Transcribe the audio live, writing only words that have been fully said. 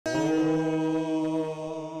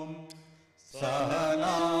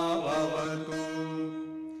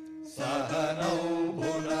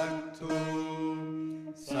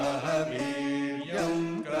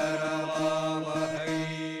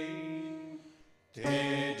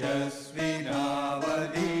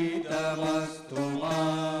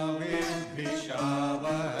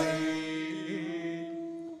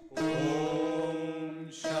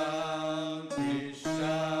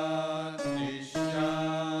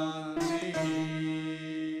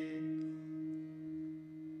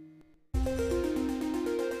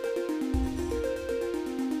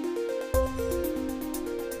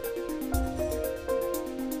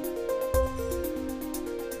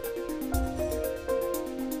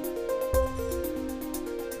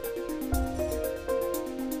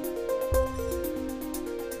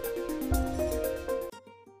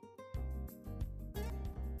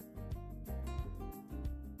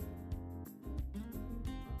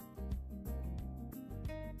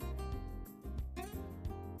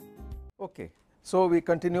Okay, so we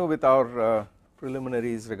continue with our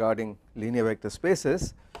preliminaries regarding linear vector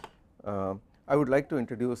spaces. I would like to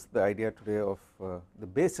introduce the idea today of the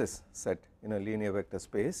basis set in a linear vector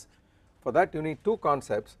space. For that you need two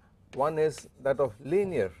concepts. One is that of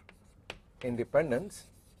linear independence,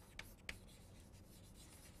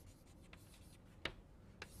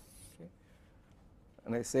 okay,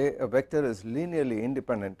 and I say a vector is linearly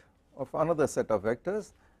independent of another set of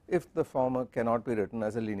vectors if the former cannot be written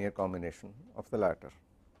as a linear combination of the latter.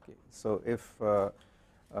 Okay. So if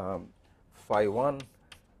phi 1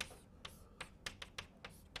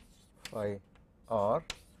 phi r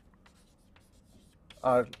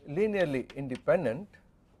are linearly independent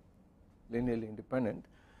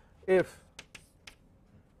if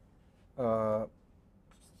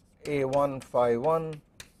a1 phi 1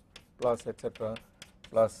 plus etc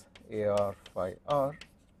plus ar phi r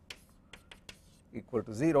equal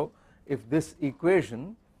to 0, if this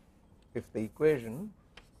equation, if the equation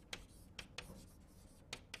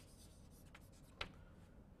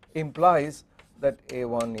implies that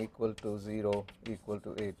a1 equal to 0 equal to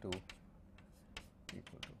a2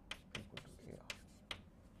 equal to ar.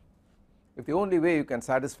 If the only way you can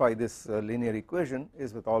satisfy this linear equation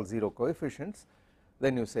is with all 0 coefficients,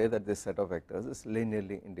 then you say that this set of vectors is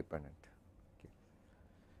linearly independent. Okay.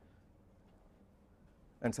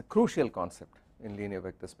 And it is a crucial concept in linear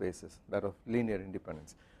vector spaces, that of linear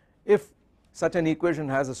independence. If such an equation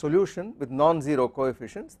has a solution with non-zero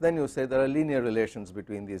coefficients, then you say there are linear relations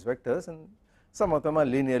between these vectors and some of them are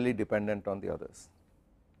linearly dependent on the others.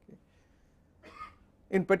 Okay.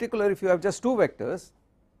 In particular, if you have just two vectors,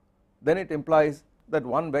 then it implies that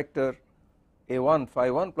one vector a1 phi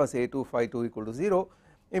 1 plus a2 phi 2 equal to 0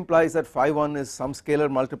 implies that phi 1 is some scalar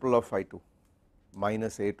multiple of phi 2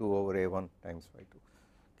 minus a2 over a1 times phi 2.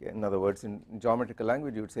 Okay. In other words, in geometrical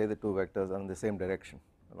language you would say the two vectors are in the same direction,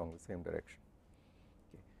 along the same direction.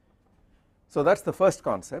 Okay. So that is the first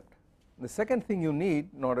concept. The second thing you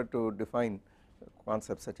need in order to define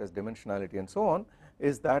concepts such as dimensionality and so on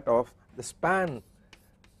is that of the span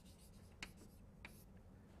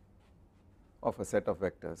of a set of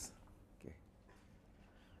vectors. Okay.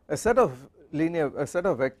 A set of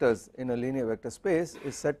vectors in a linear vector space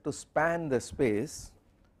is said to span the space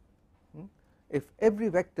if every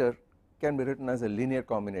vector can be written as a linear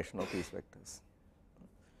combination of these vectors.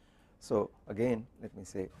 So again let me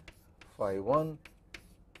say phi 1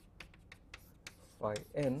 phi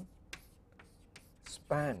n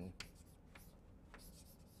span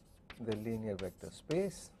the linear vector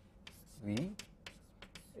space V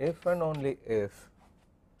if and only if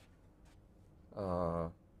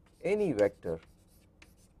any vector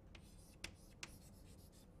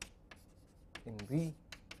in V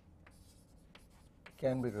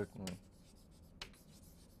can be written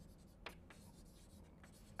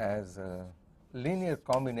as a linear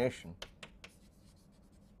combination phi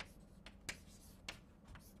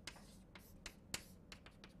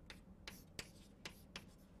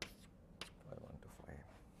 1 to phi n.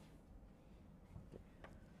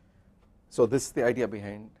 So this is the idea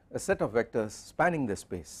behind a set of vectors spanning the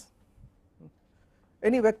space.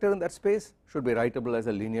 Any vector in that space should be writable as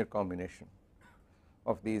a linear combination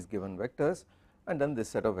of these given vectors, and then this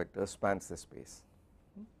set of vectors spans the space.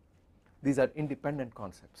 These are independent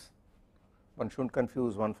concepts, one should not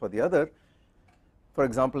confuse one for the other. For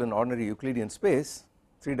example, in ordinary Euclidean space,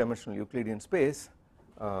 3-dimensional Euclidean space,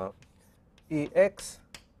 Ex,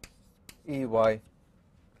 Ey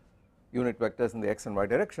unit vectors in the x and y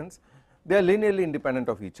directions, they are linearly independent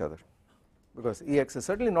of each other because Ex is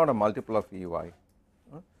certainly not a multiple of Ey.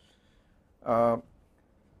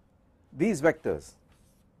 These vectors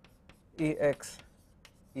Ex,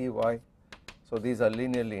 Ey, so these are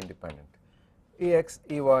linearly independent. Ex,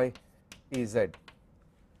 Ey, Ez,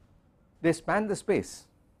 they span the space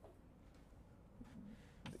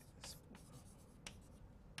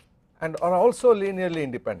and are also linearly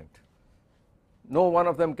independent. No one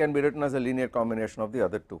of them can be written as a linear combination of the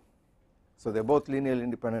other two. So they are both linearly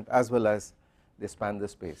independent as well as they span the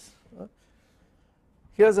space.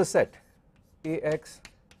 Here is a set Ex,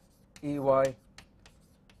 Ey,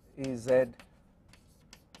 Ez,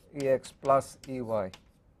 Ex plus Ey.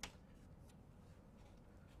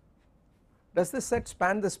 Does this set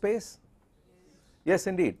span the space? Yes,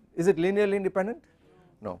 indeed. Is it linearly independent?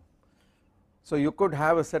 No. So you could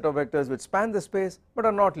have a set of vectors which span the space but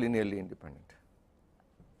are not linearly independent.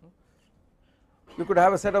 You could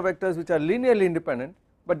have a set of vectors which are linearly independent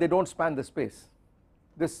but they do not span the space.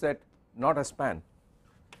 This set not a span,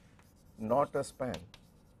 not a span,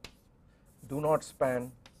 do not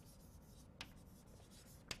span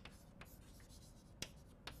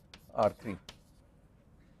R3.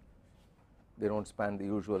 they do not span the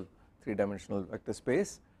usual 3-dimensional vector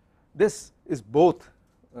space. This is both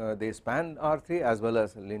they span R3 as well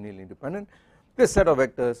as linearly independent. This set of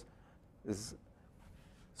vectors is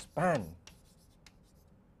span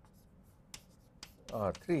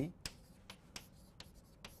R3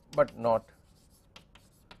 but not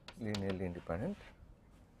linearly independent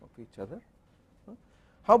of each other.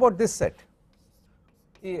 How about this set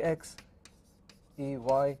Ex Ey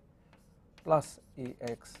plus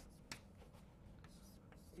Ex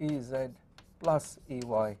Ez plus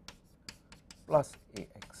Ey plus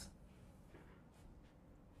Ax.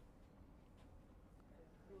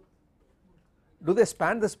 Do they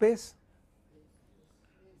span the space?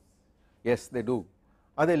 Yes, they do.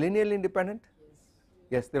 Are they linearly independent?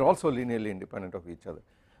 Yes, they are also linearly independent of each other.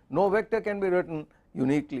 No vector can be written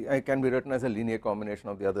uniquely, can be written as a linear combination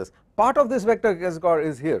of the others. Part of this vector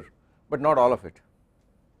is here, but not all of it.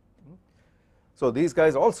 So these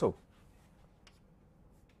guys also,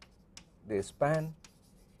 they span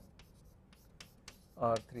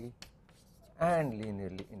R3 and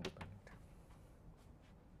linearly independent.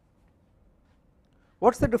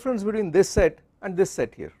 What is the difference between this set and this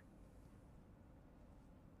set here?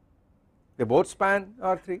 They both span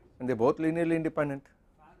R3 and they are both linearly independent.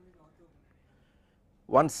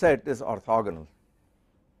 One set is orthogonal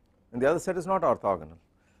and the other set is not orthogonal.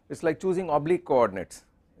 It is like choosing oblique coordinates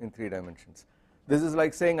in 3 dimensions. This is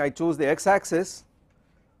like saying I choose the x axis,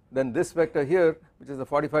 then this vector here which is the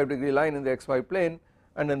 45-degree line in the xy plane,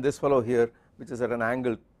 and then this fellow here which is at an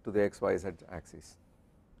angle to the xyz axis.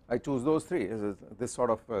 I choose those three, this sort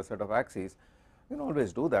of set of axes. You can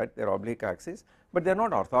always do that, they are oblique axes, but they are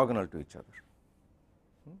not orthogonal to each other.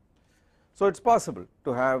 So it is possible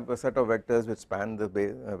to have a set of vectors which span the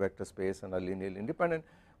vector space and are linearly independent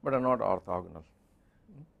but are not orthogonal.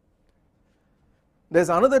 There is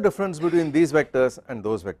another difference between these vectors and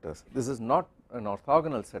those vectors. This is not an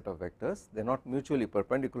orthogonal set of vectors, they are not mutually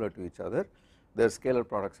perpendicular to each other, their scalar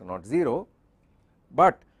products are not 0,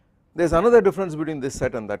 but there is another difference between this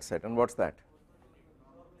set and that set, and what is that?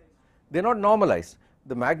 They are not normalized.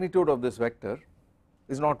 The magnitude of this vector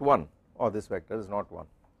is not 1, or this vector is not 1.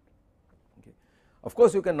 Okay. Of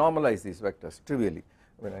course you can normalize these vectors trivially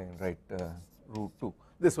when I write root 2,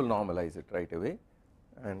 this will normalize it right away,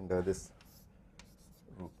 and this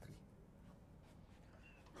root 3.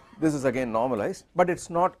 This is again normalized, but it is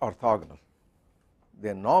not orthogonal. They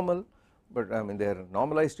are normal, but I mean they are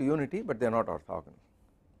normalized to unity, but they are not orthogonal.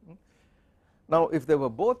 Now if they were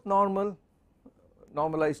both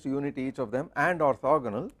normalized to unity each of them and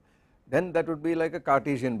orthogonal, then that would be like a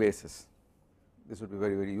Cartesian basis. This would be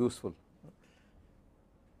very, very useful.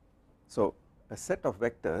 So a set of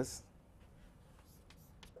vectors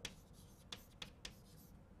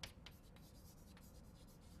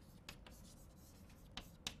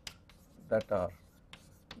that are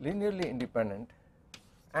linearly independent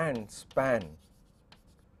and span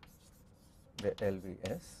the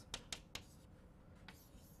LVS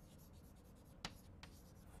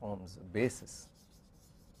forms a basis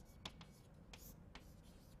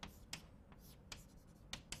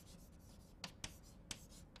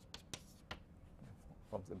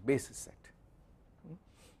set.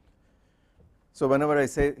 So whenever I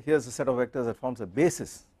say here is a set of vectors that forms a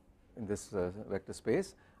basis in this vector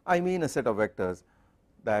space, I mean a set of vectors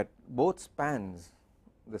that both spans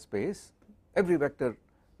the space, every vector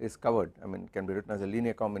is covered, I mean can be written as a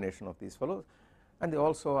linear combination of these fellows, and they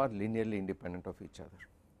also are linearly independent of each other.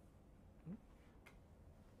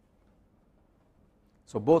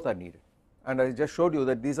 So both are needed, and I just showed you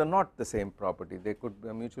that these are not the same property, they could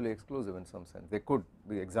be mutually exclusive in some sense, there could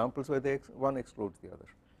be examples where one excludes the other,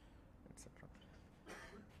 etc.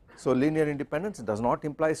 So linear independence does not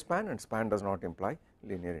imply span and span does not imply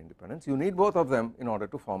linear independence, you need both of them in order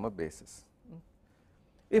to form a basis.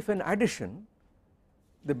 If in addition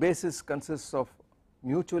the basis consists of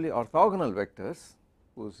mutually orthogonal vectors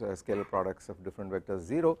whose scalar products of different vectors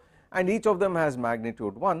 0 and each of them has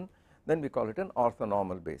magnitude 1, then we call it an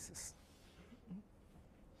orthonormal basis.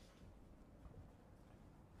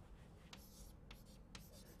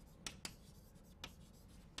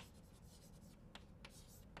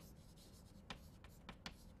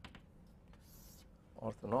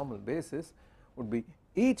 Orthonormal basis would be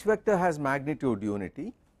each vector has magnitude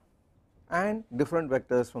unity and different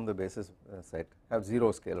vectors from the basis set have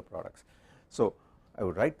 0 scalar products. So I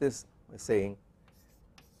would write this by saying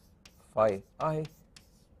phi I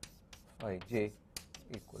phi j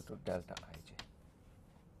equal to delta ij.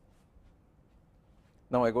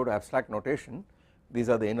 Now I go to abstract notation, these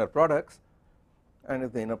are the inner products, and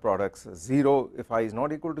if the inner products are 0 if I is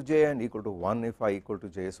not equal to j and equal to 1 if I equal to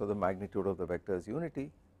j, so the magnitude of the vector is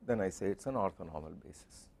unity, then I say it is an orthonormal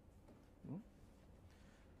basis.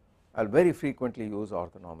 I will very frequently use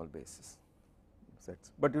orthonormal basis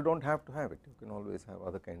sets, but you do not have to have it, you can always have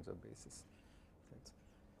other kinds of basis sets.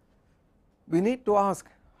 We need to ask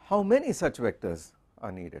how many such vectors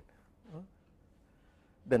are needed.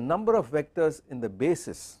 The number of vectors in the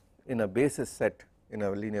basis, in a basis set in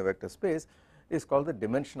a linear vector space, is called the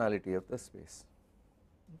dimensionality of the space,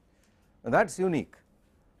 and that is unique.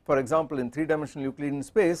 For example, in 3-dimensional Euclidean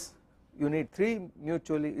space you need 3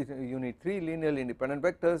 linearly independent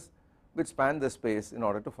vectors which span the space in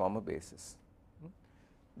order to form a basis.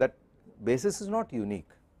 That basis is not unique,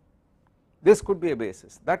 this could be a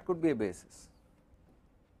basis, that could be a basis,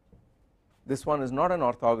 this one is not an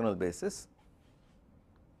orthogonal basis,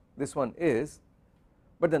 this one is,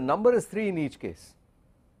 but the number is 3 in each case.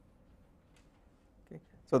 Okay.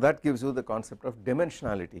 So that gives you the concept of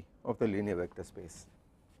dimensionality of the linear vector space.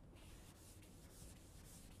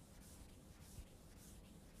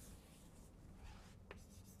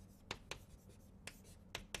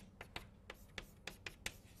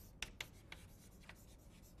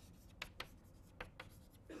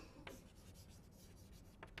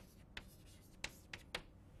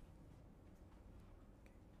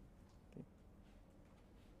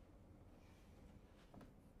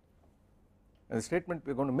 And the statement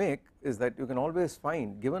we are going to make is that you can always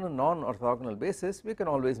find, given a non-orthogonal basis, we can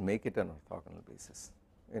always make it an orthogonal basis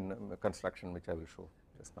in a construction which I will show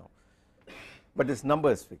just now, but this number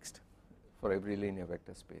is fixed for every linear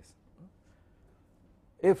vector space.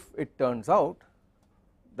 If it turns out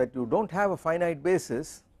that you do not have a finite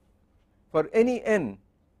basis for any n,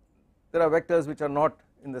 there are vectors which are not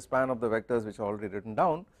in the span of the vectors which are already written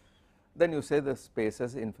down, then you say the space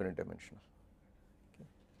is infinite dimensional.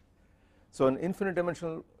 So an infinite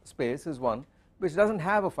dimensional space is one which does not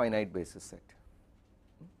have a finite basis set.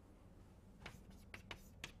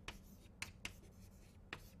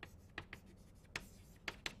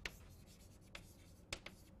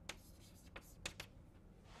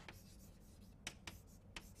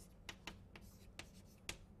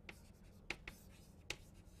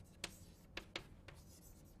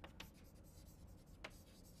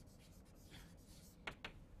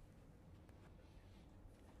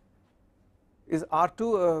 Is R2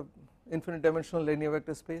 a infinite dimensional linear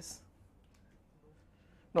vector space?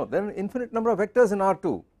 No, there are an infinite number of vectors in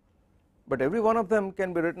R2, but every one of them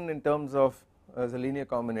can be written in terms of as a linear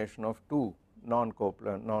combination of 2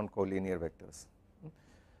 non-collinear vectors.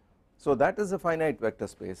 So that is a finite vector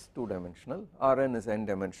space, 2-dimensional, Rn is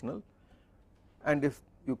n-dimensional, and if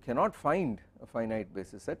you cannot find a finite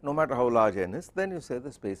basis set no matter how large n is, then you say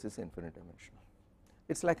the space is infinite dimensional.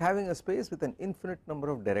 It is like having a space with an infinite number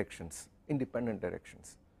of directions, independent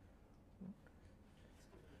directions.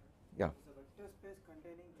 Yeah. So vector space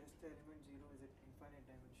containing just the element 0, is it infinite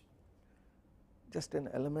dimensional? Just an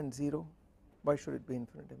element 0, why should it be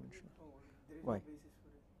infinite dimensional? Oh, there is Why? no basis for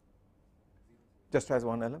it. Just has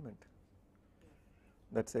one element,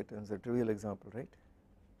 that is it. It's a trivial example, right?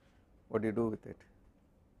 What do you do with it?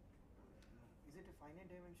 Is it a finite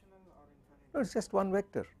dimensional or infinite? No, it is just one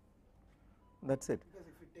vector, that is it. Because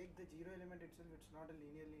if you take the 0 element itself, it is not a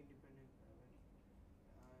linearly independent.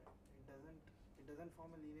 It doesn't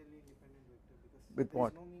form a linearly independent vector because With there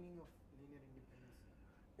what? is no meaning of linear independence.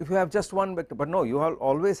 If you have just one vector, but no, you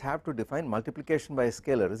always have to define multiplication by a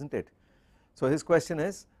scalar, isn't it? So his question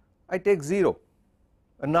is, I take 0,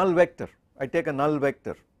 a null vector, I take a null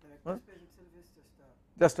vector, The vector space itself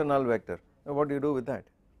is just a null vector. Now what do you do with that?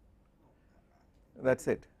 That is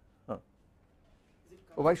it. Is it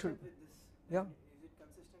Oh, why should- consistent with this? Yeah. Is it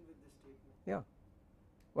consistent with this statement? Yeah,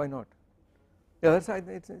 why not? Yeah, that's I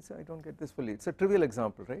don't get this fully. It's a trivial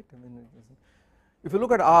example, right? I mean, if you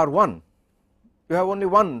look at R1, you have only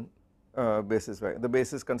one basis. The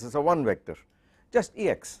basis consists of one vector, just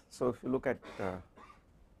Ex. So if you look at,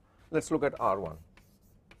 let's look at R1.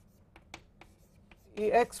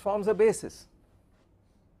 Ex forms a basis.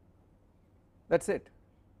 That's it.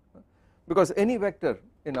 Because any vector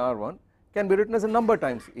in R1 can be written as a number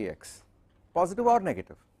times Ex, positive or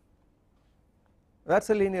negative. That's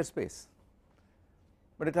a linear space,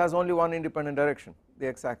 but it has only one independent direction, the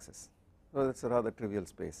x-axis. So that's a rather trivial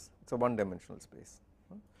space, it's a one-dimensional space.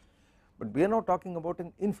 But we are now talking about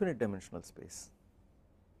an infinite dimensional space.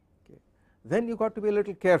 Okay. Then you got to be a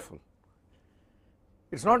little careful.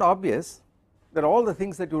 It's not obvious that all the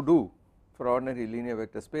things that you do for ordinary linear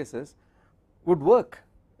vector spaces would work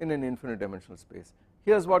in an infinite dimensional space.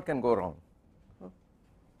 Here's what can go wrong.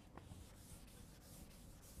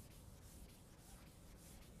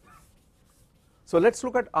 So let us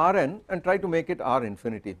look at Rn and try to make it R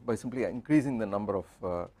infinity by simply increasing the number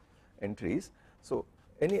of entries. So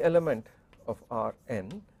any element of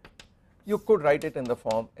Rn, you could write it in the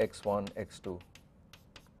form x1 x2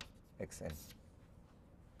 xn,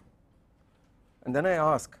 and then I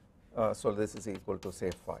ask, so this is equal to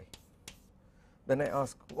say phi, then I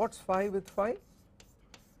ask what is phi with phi?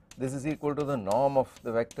 This is equal to the norm of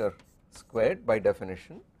the vector squared by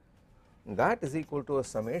definition, and that is equal to a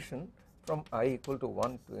summation from I equal to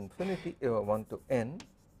 1 to infinity 1 to n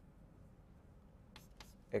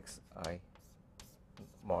xi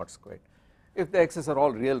mod squared. If the x's are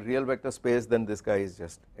all real vector space, then this guy is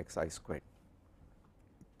just xi squared.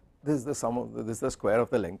 This is the sum of this is the square of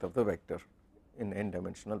the length of the vector in n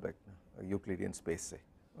dimensional vector Euclidean space, say.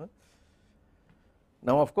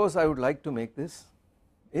 Now of course I would like to make this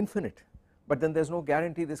infinite, but then there is no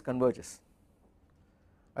guarantee this converges.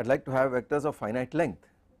 I would like to have vectors of finite length,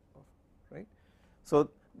 right. So it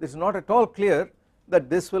is not at all clear that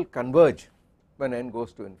this will converge when n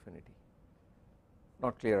goes to infinity,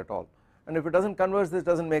 not clear at all, and if it does not converge, this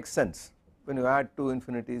does not make sense. When you add two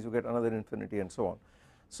infinities, you get another infinity and so on.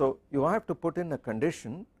 So you have to put in a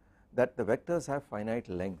condition that the vectors have finite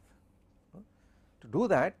length. To do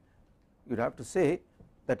that, you would have to say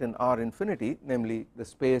that in R infinity, namely the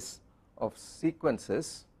space of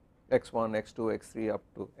sequences x1 x2 x3 up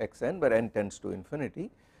to xn where n tends to infinity,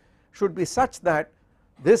 should be such that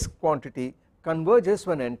this quantity converges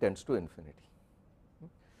when n tends to infinity.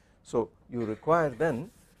 So you require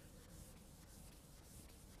then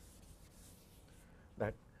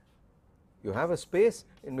that you have a space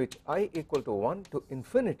in which I equal to 1 to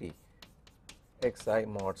infinity xi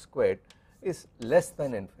mod squared is less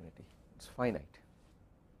than infinity, it is finite.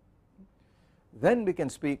 Then we can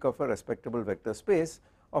speak of a respectable vector space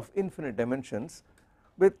of infinite dimensions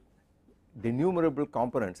with denumerable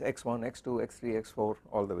components x1 x2 x3 x4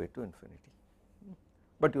 all the way to infinity,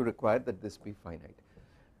 but you require that this be finite.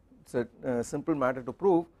 It is a simple matter to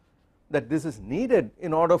prove that this is needed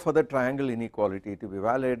in order for the triangle inequality to be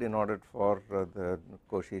valid, in order for the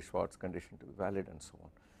Cauchy-Schwarz condition to be valid and so on.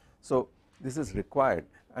 So this is required,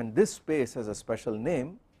 and this space has a special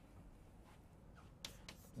name.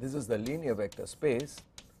 This is the linear vector space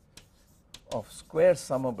of square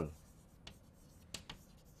summable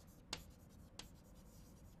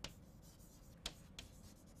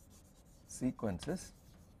sequences,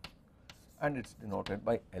 and it is denoted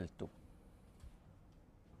by L2.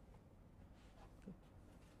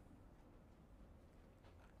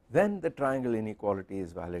 Then the triangle inequality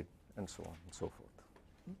is valid and so on and so forth.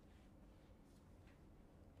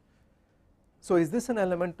 So is this an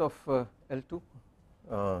element of L2?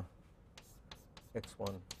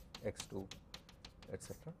 X1, x2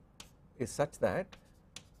 etc. is such that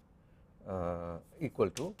equal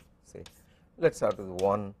to, say, let us start with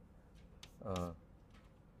 1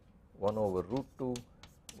 over root 2,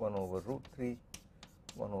 1 over root 3,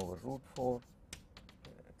 1 over root 4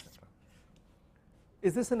 etc.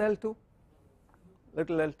 Is this an L2,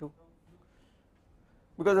 little L2?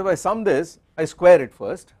 Because if I sum this, I square it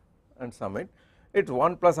first and sum it, it is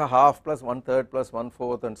 1 plus a half plus 1/3 plus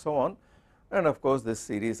 1/4 and so on, and of course this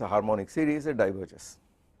series, a harmonic series, it diverges,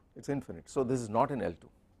 it is infinite. So this is not an L2,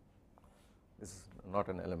 this is not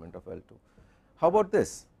an element of L2. How about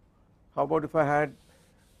this? How about if I had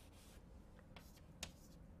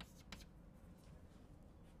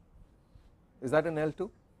is that an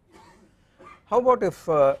L2? How about if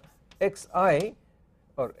xi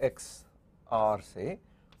or xr, say,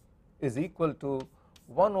 is equal to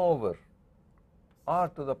 1 over r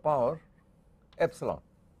to the power epsilon,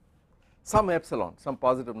 some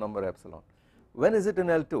positive number epsilon. When is it in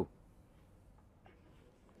L2?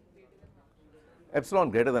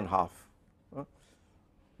 Epsilon greater than half,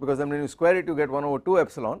 because then when you square it you get 1 over 2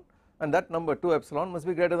 epsilon, and that number 2 epsilon must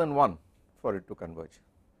be greater than 1 for it to converge.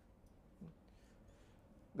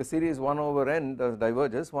 The series 1 over n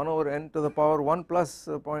diverges, 1 over n to the power 1 plus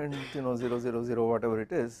 0.000 whatever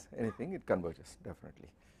it is, anything, it converges definitely.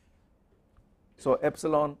 So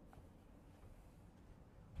epsilon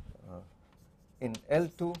in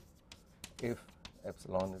L2 if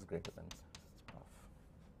epsilon is greater than half,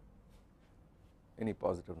 any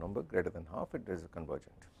positive number greater than half, it is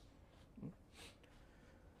convergent.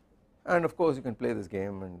 And of course you can play this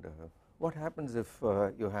game, and what happens if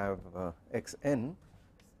you have xn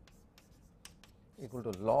equal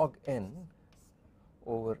to log n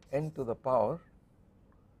over n to the power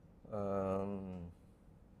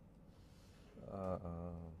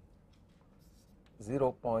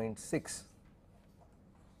 0.6,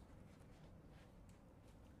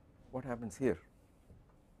 what happens here?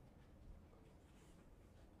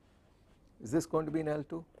 Is this going to be in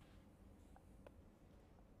L2?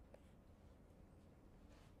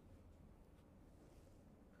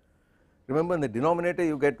 Remember, in the denominator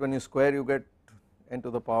you get, when you square, you get n to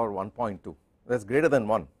the power 1.2, that is greater than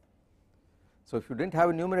 1. So if you did not have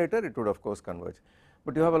a numerator, it would of course converge,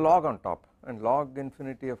 but you have a log on top, and log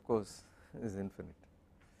infinity of course is infinite.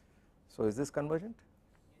 So is this convergent?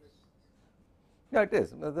 Yeah, it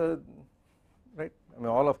is. Right, I mean,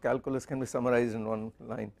 all of calculus can be summarized in one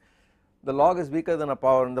line. The log is weaker than a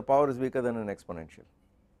power, and the power is weaker than an exponential.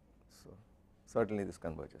 So certainly this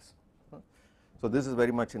converges. So this is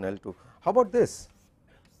very much in L2. How about this?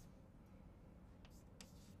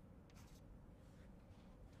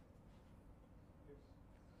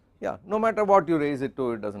 Yeah, no matter what you raise it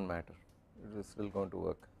to, it does not matter, it is still going to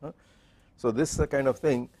work. So this kind of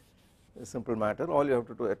thing is simple matter. All you have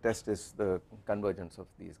to do test is the convergence of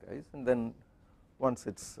these guys, and then once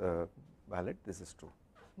it is valid, this is true.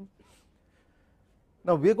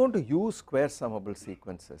 Now we are going to use square summable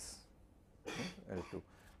sequences, L2,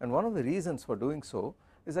 and one of the reasons for doing so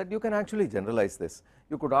is that you can actually generalize this.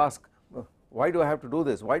 You could ask, why do I have to do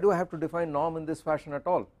this? Why do I have to define norm in this fashion at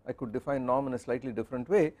all? I could define norm in a slightly different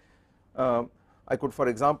way. I could, for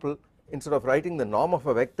example, instead of writing the norm of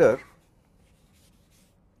a vector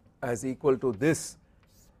as equal to this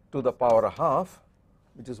to the power a half,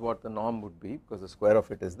 which is what the norm would be because the square of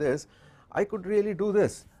it is this, I could really do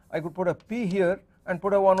this. I could put a p here and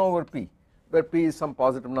put a 1 over p, where p is some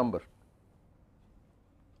positive number.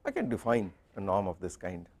 I can define a norm of this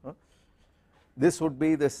kind. This would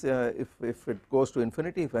be this, if it goes to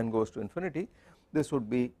infinity, if n goes to infinity, this would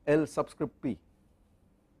be L subscript p.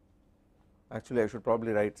 Actually I should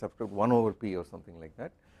probably write subscript 1 over p or something like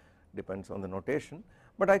that, depends on the notation,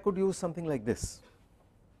 but I could use something like this.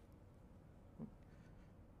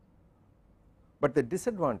 But the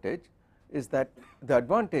disadvantage is that the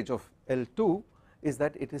advantage of L2 is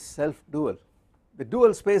that it is self dual. The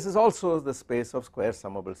dual space is also the space of square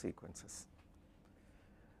summable sequences,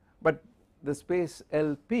 but the space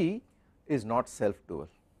LP is not self dual.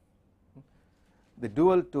 The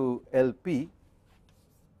dual to LP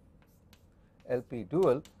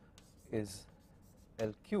dual is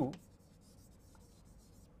LQ,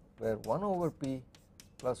 where 1 over p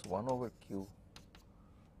plus 1 over q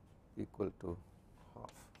equal to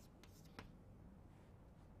half.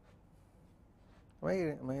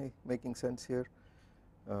 Am I making sense here?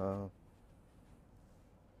 L2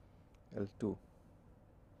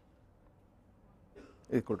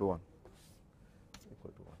 equal to 1,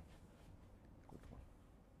 equal to 1, equal to 1.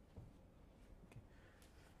 Okay.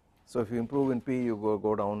 So if you improve in p, you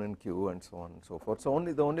go down in q and so on and so forth. So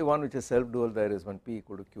the only one which is self dual there is when p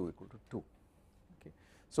equal to q equal to 2. Okay.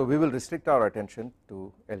 So we will restrict our attention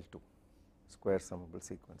to L2, square summable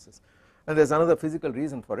sequences, and there is another physical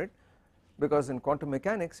reason for it, because in quantum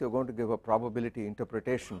mechanics you are going to give a probability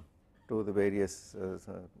interpretation to the various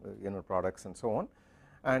inner products and so on,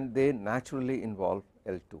 and they naturally involve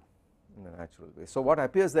L2 in a natural way. So what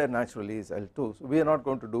appears there naturally is L2. So we are not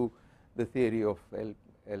going to do the theory of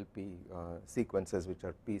LP sequences which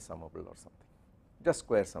are p summable or something, just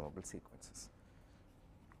square summable sequences.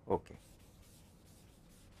 Okay.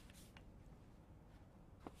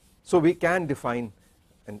 So we can define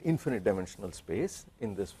an infinite dimensional space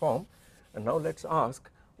in this form, and now let us ask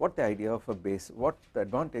what the idea of a base, what the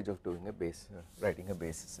advantage of doing a base, writing a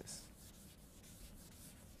basis is.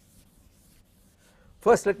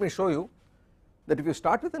 First let me show you that if you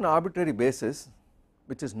start with an arbitrary basis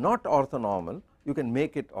which is not orthonormal, you can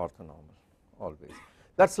make it orthonormal always.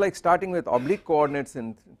 That is like starting with oblique coordinates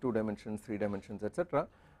in 2 dimensions, 3 dimensions, etc.,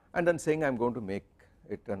 and then saying I am going to make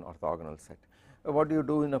it an orthogonal set. What do you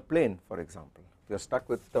do in a plane, for example? If you are stuck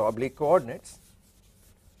with the oblique coordinates,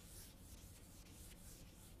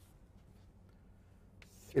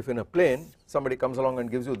 if in a plane somebody comes along and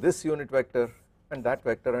gives you this unit vector and that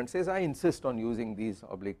vector and says I insist on using these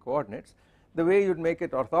oblique coordinates, the way you would make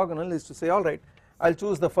it orthogonal is to say, alright, I will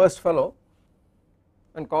choose the first fellow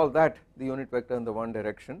and call that the unit vector in the one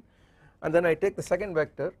direction, and then I take the second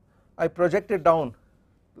vector, I project it down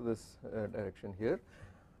to this direction here,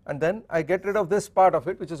 and then I get rid of this part of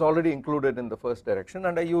it which is already included in the first direction,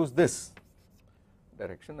 and I use this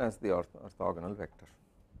direction as the orthogonal vector,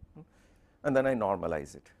 and then I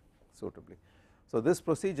normalize it suitably. So this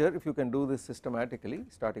procedure, if you can do this systematically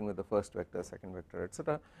starting with the first vector, second vector,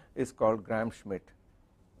 etc., is called Gram-Schmidt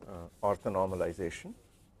orthonormalization.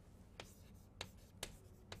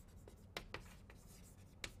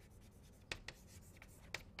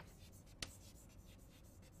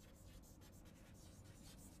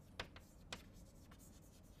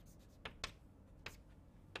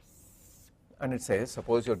 And it says,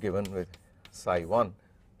 suppose you are given with psi 1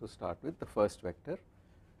 to start with, the first vector,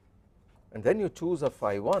 and then you choose a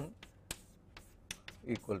phi 1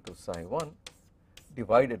 equal to psi 1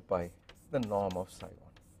 divided by the norm of psi 1.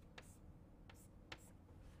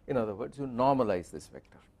 In other words, you normalize this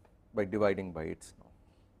vector by dividing by its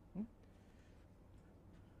norm.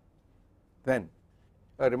 Then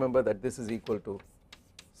remember that this is equal to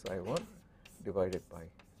psi 1 divided by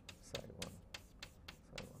psi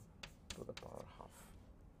 1 to the power half.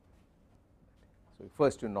 So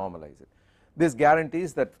first you normalize it. This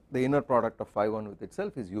guarantees that the inner product of phi 1 with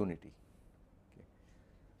itself is unity. Okay.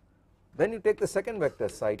 Then you take the second vector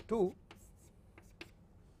psi 2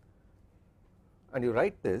 and you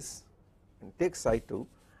write this and take psi 2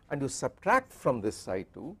 and you subtract from this psi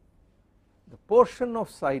 2 the portion of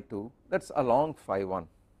psi 2 that is along phi 1,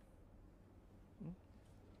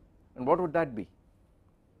 and what would that be?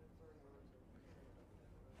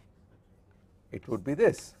 It would be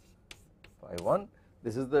this phi 1,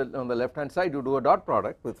 this is the on the left hand side you do a dot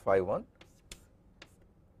product with phi 1,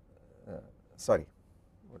 sorry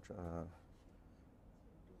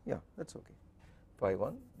yeah that is okay, phi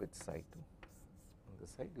 1 with psi 2 on this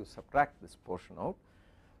side, you subtract this portion out.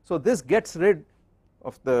 So this gets rid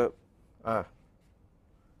of the phi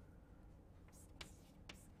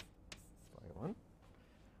 1,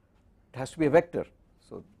 it has to be a vector,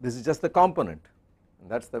 so this is just the component and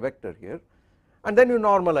that is the vector here, and then you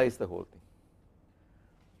normalize the whole thing.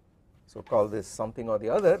 So call this something or the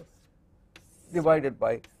other divided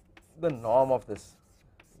by the norm of this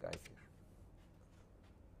guy here.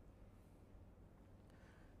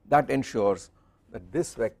 That ensures that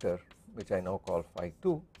this vector, which I now call phi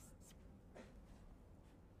 2,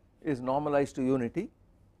 is normalized to unity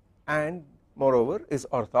and moreover is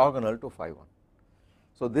orthogonal to phi 1.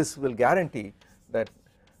 So this will guarantee that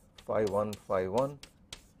phi 1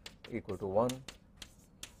 equal to 1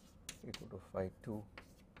 equal to phi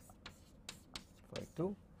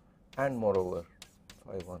 2 and moreover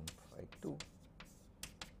phi 1 phi 2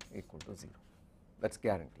 equal to 0, that is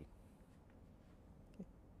guaranteed.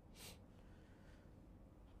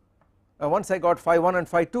 Now once I got phi 1 and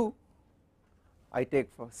phi 2, I take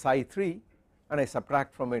psi 3 and I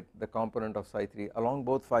subtract from it the component of psi 3 along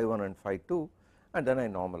both phi 1 and phi 2, and then I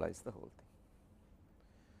normalize the whole thing.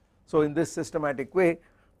 So in this systematic way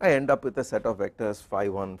I end up with a set of vectors phi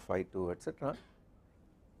 1 phi 2 etc.,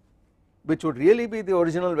 which would really be the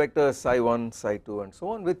original vectors psi 1 psi 2 and so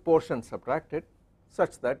on with portions subtracted,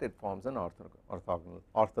 such that it forms an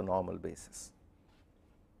orthonormal basis.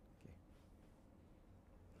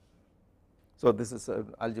 So this is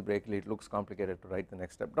algebraically it looks complicated to write the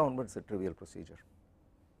next step down, but it is a trivial procedure.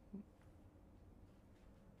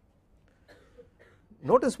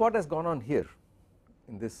 Notice what has gone on here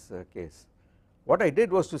in this case. What I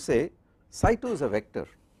did was to say psi 2 is a vector,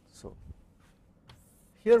 so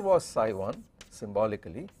here was psi 1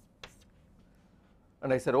 symbolically,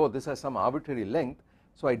 and I said, oh, this has some arbitrary length,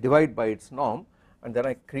 so I divide by its norm, and then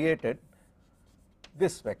I created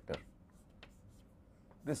this vector,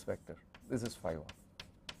 this is phi 1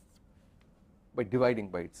 by dividing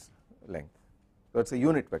by its length, so it is a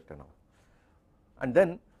unit vector now. And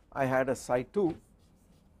then I had a psi 2,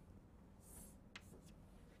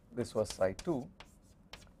 this was psi 2,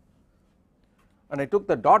 and I took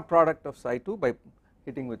the dot product of psi 2 by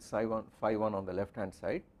hitting with psi 1 phi 1 on the left hand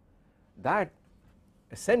side, that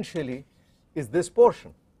essentially is this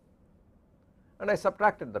portion, and I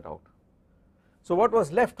subtracted that out. So what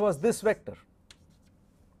was left was this vector,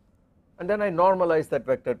 and then I normalized that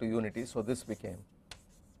vector to unity, so this became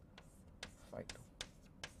phi 2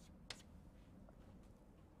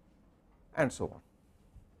 and so on.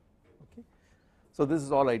 Okay. So this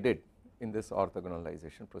is all I did in this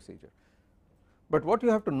orthogonalization procedure, but what you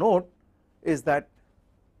have to note is that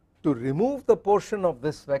to remove the portion of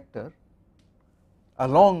this vector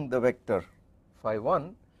along the vector phi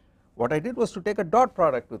 1, what I did was to take a dot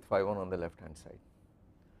product with phi 1 on the left hand side,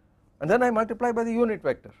 and then I multiply by the unit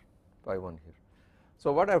vector phi 1 here.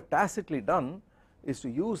 So what I have tacitly done is to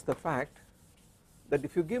use the fact that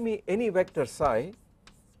if you give me any vector psi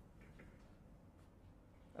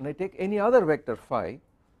and I take any other vector phi,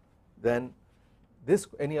 then this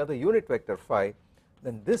any other unit vector phi,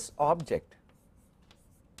 then this object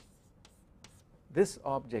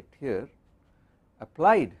here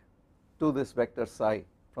applied to this vector psi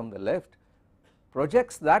from the left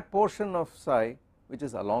projects that portion of psi which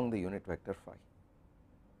is along the unit vector phi.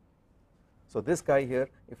 So this guy here,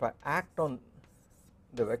 if I act on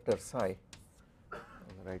the vector psi on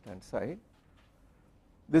the right hand side,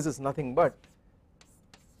 this is nothing but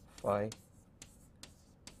phi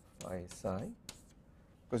psi,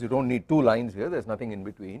 because you do not need two lines here, there is nothing in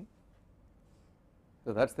between.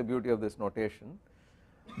 So that is the beauty of this notation.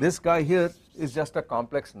 This guy here is just a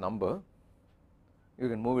complex number, you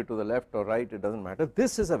can move it to the left or right, it does not matter.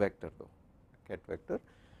 This is a vector though, ket vector.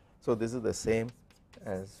 So this is the same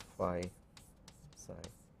as phi psi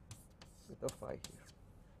with a phi here.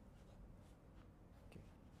 Okay.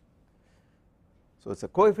 So it is a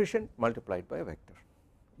coefficient multiplied by a vector,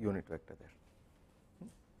 unit vector there.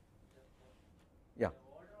 Yeah.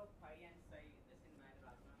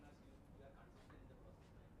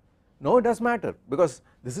 No, it does matter because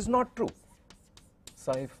this is not true.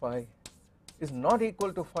 Psi phi is not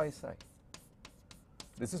equal to phi psi.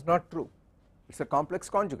 This is not true. It is a complex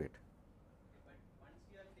conjugate.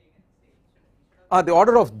 The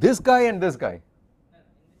order of this guy and this guy.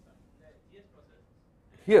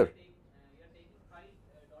 Here.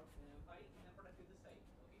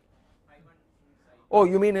 Oh,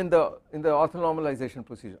 you mean in the orthonormalization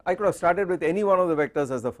procedure. I could have started with any one of the vectors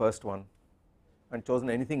as the first one and chosen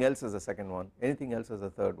anything else as the second one, anything else as the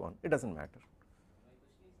third one, it does not matter.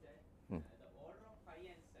 The order of phi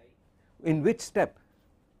and psi. In which step?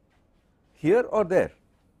 Here or there?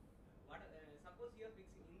 Suppose you are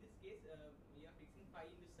fixing, in this case we are fixing phi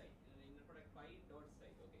in this side, inner product phi dot psi,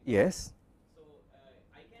 okay. Yes. So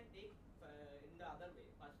I can take in the other way,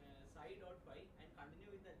 psi dot phi and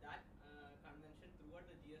continue with that convention throughout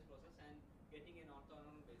the GS process and getting an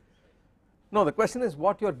orthonormal basis, right? No, the question is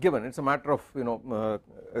what you are given. It's a matter of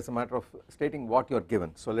it's a matter of stating what you are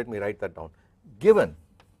given. So let me write that down. Given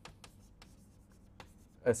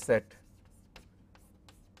a set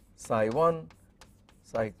psi 1,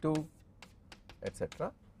 psi 2,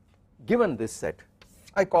 etc. Given this set,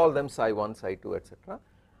 I call them psi 1, psi 2, etc.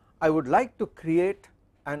 I would like to create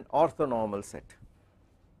an orthonormal set,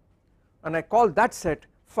 and I call that set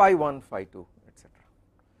phi 1, phi 2, etc.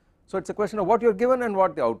 So it is a question of what you are given and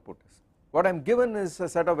what the output is. What I am given is a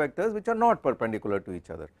set of vectors which are not perpendicular to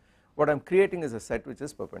each other. What I am creating is a set which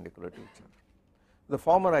is perpendicular to each other. The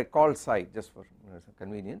former I call psi just for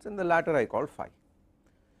convenience, and the latter I call phi.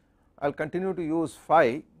 I will continue to use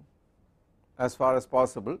phi as far as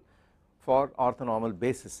possible for orthonormal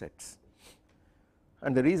basis sets,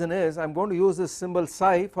 and the reason is I am going to use this symbol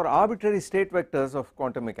psi for arbitrary state vectors of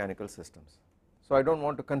quantum mechanical systems. So I do not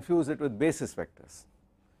want to confuse it with basis vectors.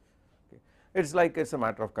 It is like it is a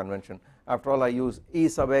matter of convention. After all, I use E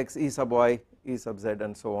sub x, E sub y, E sub z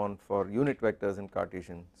and so on for unit vectors in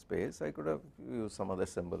Cartesian space. I could have used some other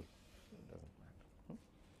symbol, it does not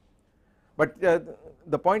matter. But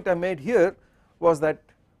the point I made here was that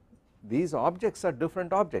these objects are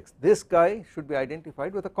different objects. This guy should be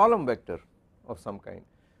identified with a column vector of some kind.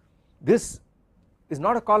 This is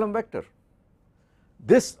not a column vector.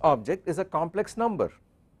 This object is a complex number.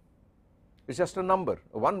 It is just a number,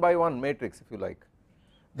 a 1 by 1 matrix if you like.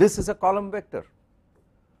 This is a column vector,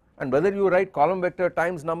 and whether you write column vector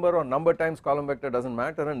times number or number times column vector does not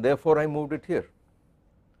matter, and therefore I moved it here,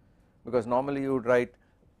 because normally you would write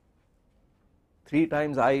 3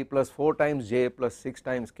 times I plus 4 times j plus 6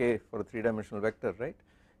 times k for a 3-dimensional vector, right.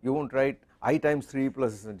 You will not write I times 3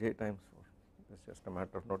 plus j times 4, it is just a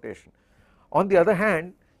matter of notation. On the other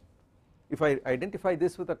hand, if I identify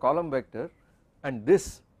this with a column vector and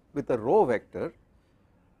this with a row vector,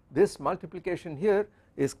 this multiplication here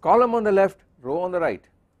is column on the left, row on the right.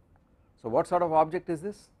 So what sort of object is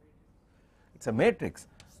this? It is a matrix,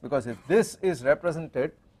 because if this is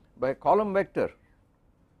represented by a column vector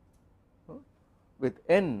with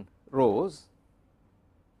n rows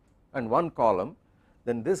and 1 column,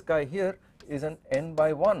 then this guy here is an n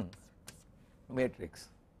by 1 matrix.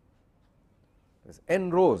 There is n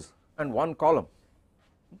rows and 1 column.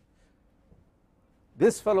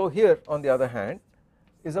 This fellow here on the other hand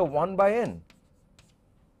is a 1 by n,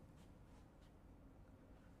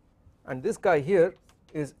 and this guy here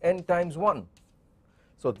is n times 1.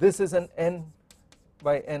 So this is an n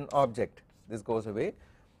by n object, this goes away,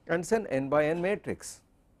 and it is an n by n matrix,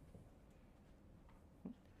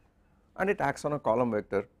 and it acts on a column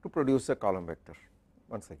vector to produce a column vector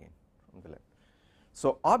once again on the left.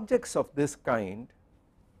 So objects of this kind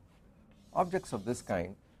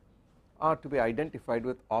are to be identified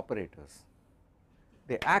with operators.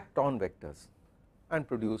 They act on vectors and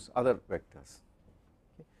produce other vectors.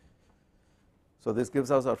 So this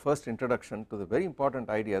gives us our first introduction to the very important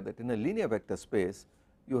idea that in a linear vector space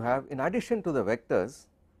you have, in addition to the vectors,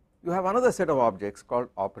 you have another set of objects called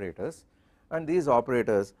operators, and these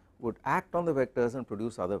operators would act on the vectors and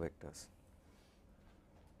produce other vectors.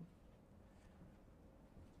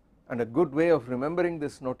 And a good way of remembering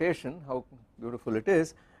this notation, how beautiful it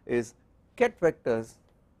is ket vectors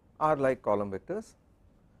are like column vectors,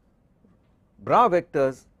 bra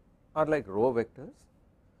vectors are like row vectors,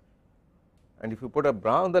 and if you put a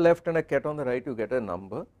bra on the left and a ket on the right you get a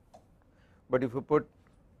number, but if you put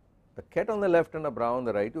a ket on the left and a bra on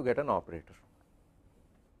the right, you get an operator.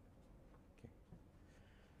 Okay.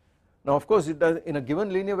 Now of course it does in a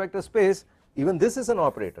given linear vector space, even this is an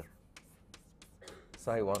operator,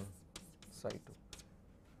 psi 1, psi 2.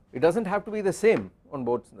 It does not have to be the same on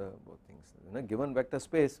both things. In a given vector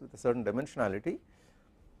space with a certain dimensionality,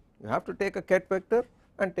 you have to take a ket vector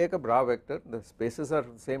and take a bra vector. The spaces are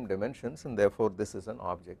the same dimensions, and therefore this is an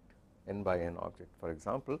object, n by n object, for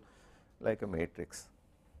example, like a matrix.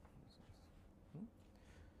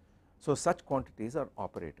 So such quantities are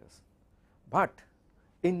operators, but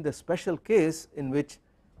in the special case in which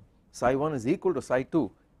psi 1 is equal to psi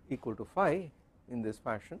 2 equal to phi in this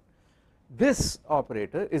fashion, this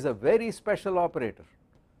operator is a very special operator,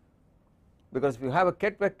 because if you have a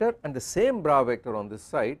ket vector and the same bra vector on this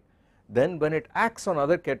side, then when it acts on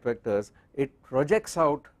other ket vectors, it projects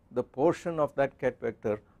out the portion of that ket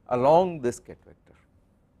vector along this ket vector.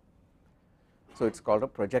 So it is called a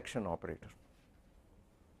projection operator.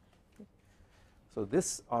 So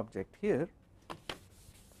this object here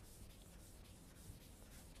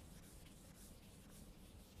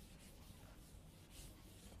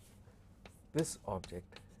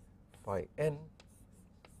phi n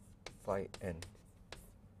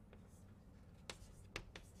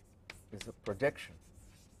is a projection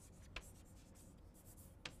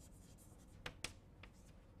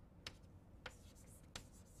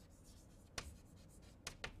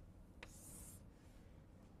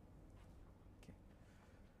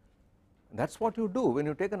that is what you do when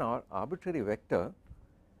you take an arbitrary vector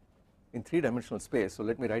in 3-dimensional space. So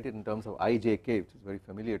let me write it in terms of ijk, which is very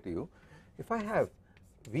familiar to you. If I have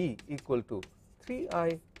v equal to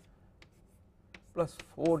 3i plus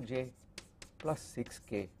 4j plus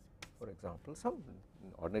 6k, for example, some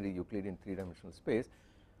ordinary Euclidean 3-dimensional space,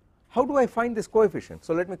 how do I find this coefficient?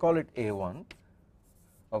 So let me call it a1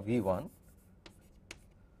 of v1,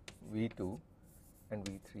 v2 and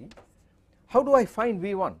v3. How do I find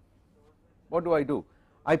v1? What do?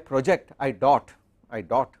 I project, I dot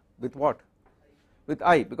with what? With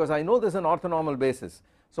I, because I know there is an orthonormal basis.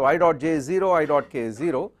 So I dot j is 0, I dot k is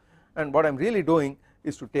 0, and what I am really doing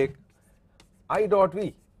is to take I dot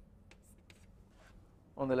v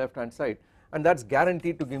on the left hand side, and that is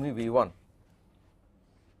guaranteed to give me v1.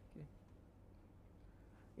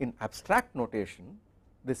 In abstract notation,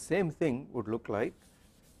 this same thing would look like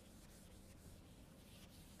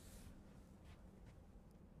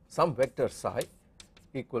some vector psi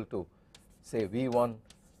equal to say v1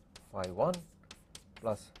 phi 1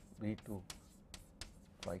 plus v2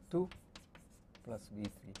 phi 2 plus v3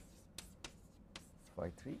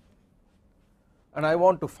 phi 3, and I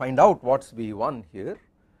want to find out what is v1 here,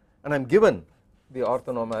 and I am given the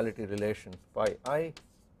orthonormality relation phi I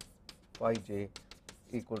phi j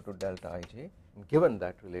equal to delta ij. I am given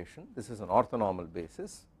that relation, this is an orthonormal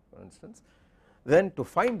basis for instance. Then to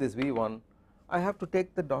find this v1, I have to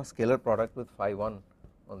take the scalar product with phi 1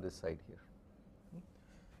 on this side here.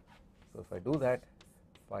 So if I do that,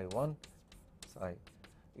 phi 1 psi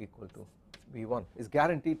equal to v1 is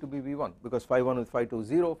guaranteed to be v1, because phi 1 with phi 2 is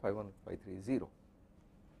 0, phi 1 with phi 3 is 0.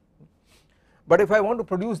 But if I want to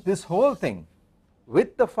produce this whole thing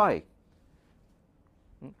with the phi,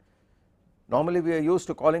 normally we are used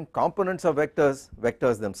to calling components of vectors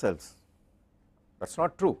vectors themselves. That is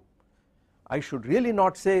not true. I should really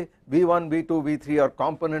not say v1, v2, v3 are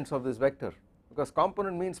components of this vector, because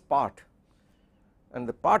component means part, and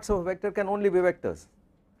the parts of a vector can only be vectors.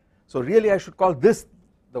 So really I should call this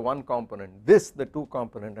the 1 component, this the 2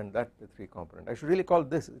 component, and that the 3 component. I should really call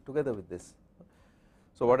this together with this.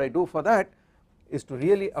 So what I do for that is to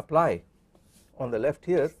really apply on the left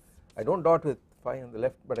here, I do not dot with phi on the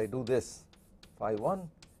left, but I do this phi 1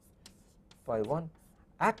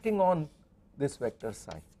 acting on this vector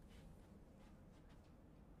psi.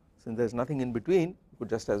 Since there is nothing in between, you could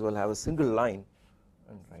just as well have a single line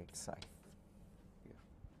and write psi here.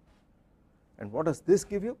 And what does this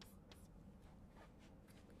give you?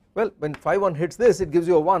 Well, when phi 1 hits this, it gives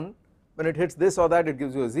you a 1, when it hits this or that, it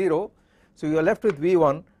gives you a 0. So you are left with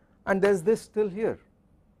v1, and there is this still here.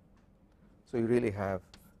 So you really have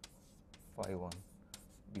phi 1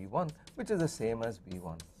 v1, which is the same as v1 phi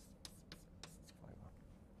 1.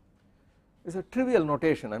 It is a trivial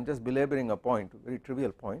notation, I am just belaboring a point, a very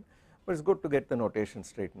trivial point, but it is good to get the notation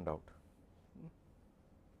straightened out.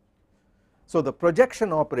 So the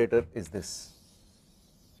projection operator is this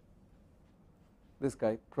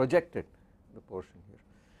guy projected the portion here.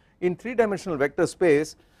 In 3-dimensional vector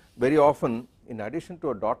space, very often in addition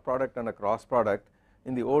to a dot product and a cross product,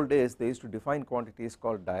 in the old days they used to define quantities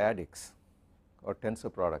called dyadics or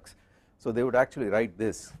tensor products. So they would actually write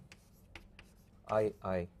this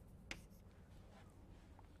I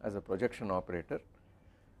as a projection operator,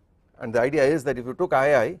 and the idea is that if you took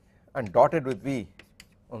II and dotted with V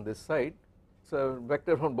on this side, it's a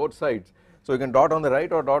vector on both sides, so you can dot on the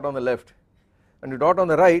right or dot on the left, and you dot on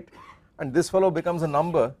the right and this fellow becomes a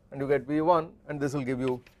number and you get V1 and this will give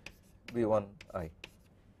you V1I in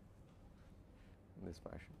this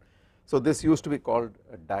fashion. So this used to be called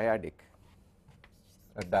a dyadic,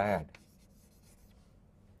 a dyad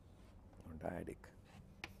or dyadic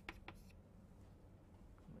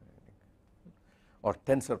or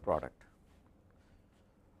tensor product.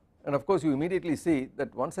 And of course you immediately see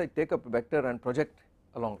that once I take up a vector and project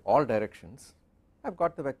along all directions, I have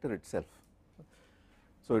got the vector itself.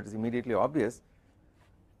 So it is immediately obvious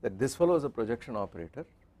that this fellow is a projection operator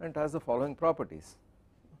and it has the following properties.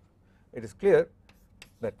 It is clear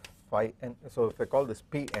that phi n, so if I call this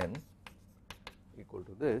Pn equal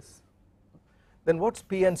to this, then what is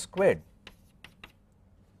Pn squared? It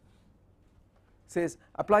says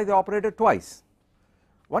apply the operator twice.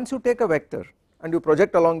 Once you take a vector and you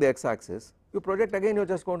project along the x axis, you project again, you are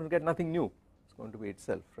just going to get nothing new, it is going to be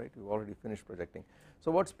itself, right, you have already finished projecting.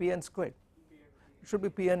 So what is Pn squared? It should be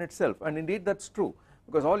Pn itself, and indeed that is true,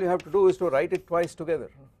 because all you have to do is to write it twice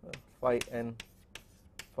together, phi n,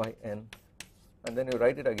 and then you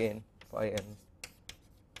write it again phi n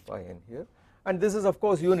here, and this is of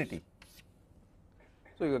course unity.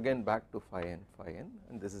 So you again back to phi n,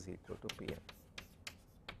 and this is equal to Pn.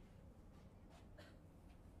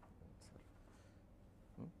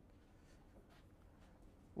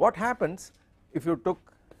 What happens if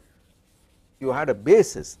you had a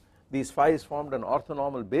basis, these phi's formed an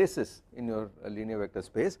orthonormal basis in your linear vector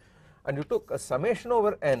space, and you took a summation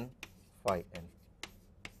over n phi n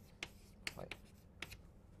phi.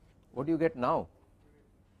 What do you get now?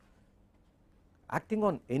 Acting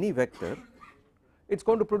on any vector, it is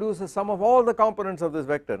going to produce a sum of all the components of this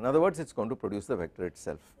vector. In other words, it is going to produce the vector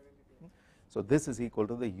itself. So this is equal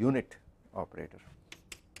to the unit operator.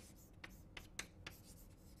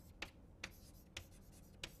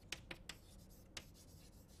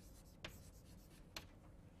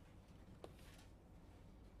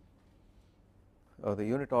 The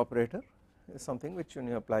unit operator is something which when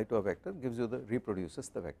you apply to a vector gives you reproduces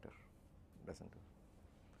the vector, doesn't it?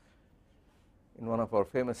 In one of our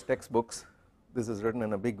famous textbooks, this is written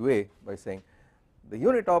in a big way by saying the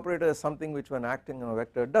unit operator is something which when acting on a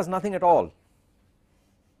vector does nothing at all.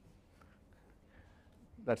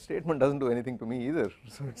 That statement does not do anything to me either,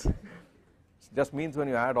 so it just means when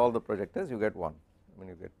you add all the projectors you get one, I mean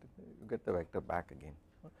you get the vector back again.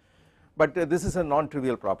 But this is a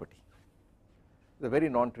non-trivial property. It is a very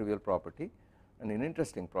non-trivial property and an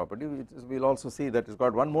interesting property, which we will also see that it has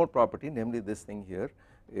got one more property, namely this thing here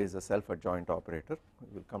is a self-adjoint operator,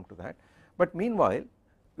 we will come to that. But meanwhile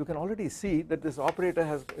you can already see that this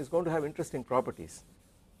operator is going to have interesting properties.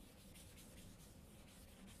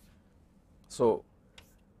 So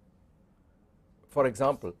for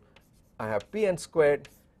example, I have Pn squared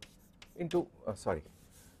into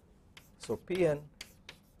so Pn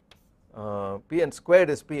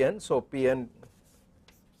squared is Pn, so Pn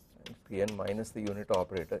minus the unit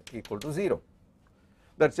operator equal to 0.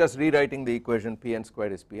 That is just rewriting the equation Pn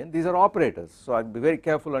squared is Pn. These are operators, so I will be very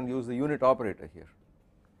careful and use the unit operator here.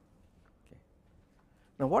 Okay.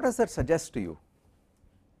 Now what does that suggest to you?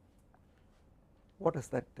 What is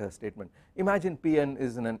that statement? Imagine Pn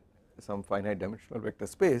is in some finite dimensional vector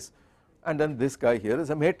space, and then this guy here is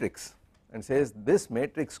a matrix and says this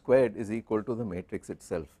matrix squared is equal to the matrix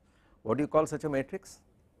itself. What do you call such a matrix?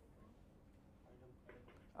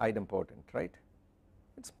 Idempotent, right?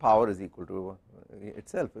 Its power is equal to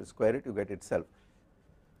itself, you square it you get itself.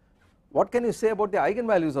 What can you say about the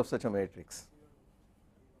eigenvalues of such a matrix?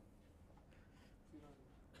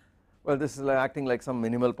 Well, this is acting like some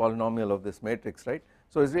minimal polynomial of this matrix, right?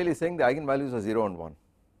 So it is really saying the eigenvalues are 0 and 1.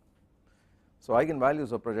 So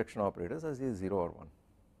eigenvalues of projection operators are 0 or 1.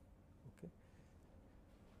 Okay.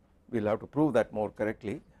 We will have to prove that more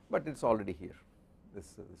correctly, but it is already here.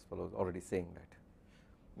 This fellow is already saying that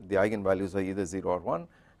the eigenvalues are either 0 or 1,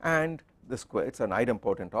 and the square, it is an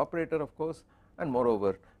idempotent operator of course, and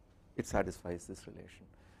moreover it satisfies this relation.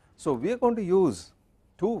 So we are going to use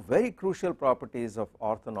two very crucial properties of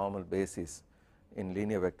orthonormal bases in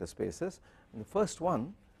linear vector spaces, and the first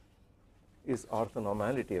one is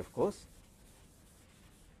orthonormality of course.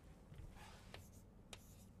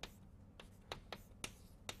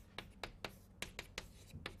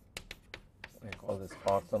 I call this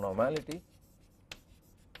orthonormality.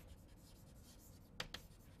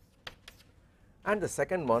 And the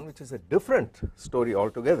second one, which is a different story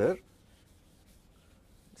altogether, it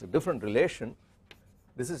is a different relation.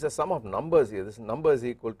 This is a sum of numbers here, this number is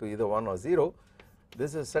equal to either 1 or 0,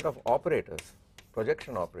 this is a set of operators,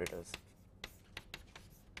 projection operators,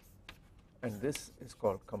 and this is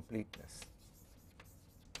called completeness.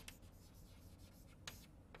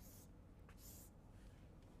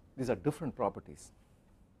 These are different properties.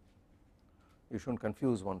 You shouldn't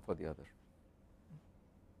confuse one for the other.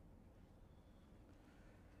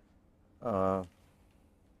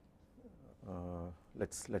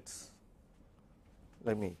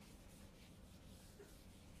 Let me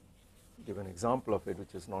give an example of it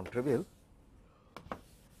which is non-trivial.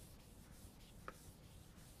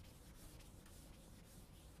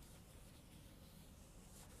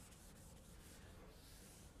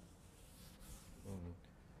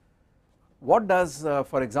 What does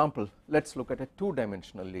for example, let us look at a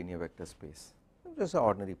 2-dimensional linear vector space, just an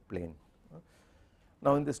ordinary plane.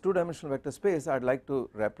 Now in this 2-dimensional vector space I would like to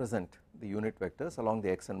represent the unit vectors along the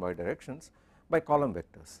x and y directions by column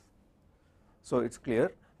vectors. So it is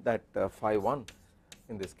clear that phi 1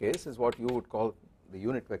 in this case is what you would call the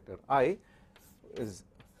unit vector I, is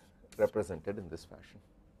represented in this fashion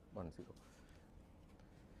 1 0.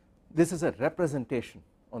 This is a representation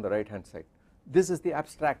on the right hand side. This is the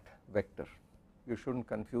abstract vector. You should not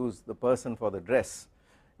confuse the person for the dress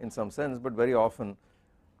in some sense, but very often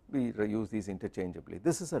we use these interchangeably.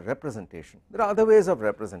 This is a representation. There are other ways of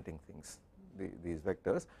representing things, these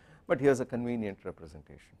vectors, but here is a convenient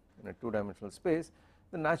representation. In a 2-dimensional space,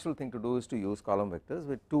 the natural thing to do is to use column vectors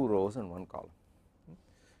with 2 rows and 1 column.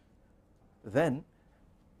 Then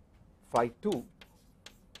phi 2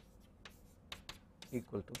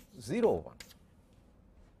 equal to 0 1.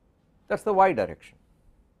 That is the y direction,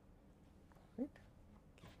 right.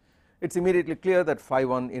 It is immediately clear that phi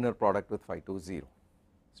 1 inner product with phi 2 is 0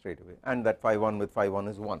 straight away, and that phi 1 with phi 1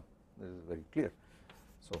 is 1. This is very clear.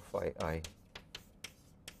 So phi I,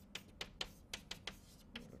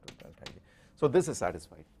 so this is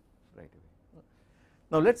satisfied right away.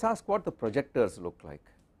 Now let us ask what the projectors look like.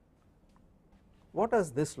 What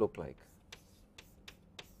does this look like?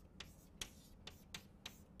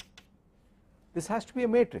 This has to be a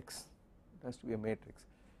matrix. It has to be a matrix.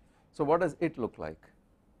 So what does it look like?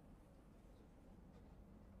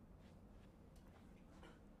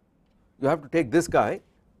 You have to take this guy,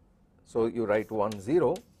 so you write 1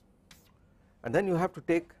 0, and then you have to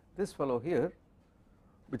take this fellow here,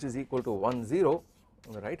 which is equal to 1 0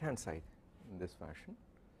 on the right hand side in this fashion.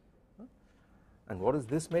 And what is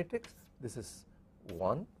this matrix? This is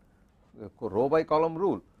 1, row by column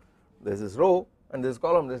rule. There is this row and this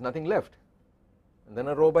column, there is nothing left, and then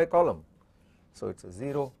a row by column. So it is a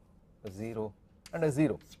 0, a 0 and a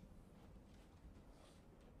 0.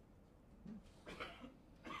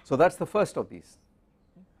 So that is the first of these,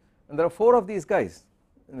 and there are 4 of these guys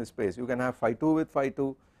in this space. You can have phi 2 with phi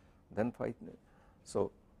 2, then phi, so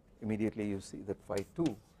immediately you see that phi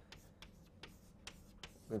 2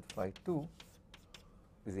 with phi 2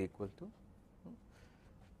 is equal to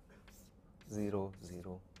 0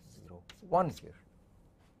 0 0 1 here.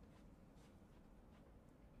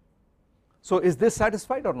 So is this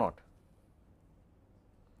satisfied or not?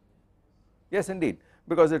 Yes indeed,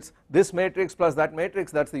 because it is this matrix plus that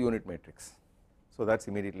matrix, that is the unit matrix. So that is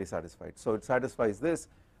immediately satisfied. So it satisfies this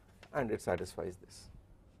and it satisfies this.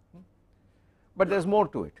 But there is more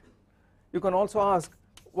to it. You can also ask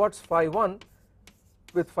what is phi 1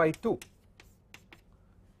 with phi 2?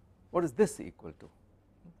 What is this equal to?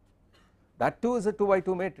 That too is a 2 by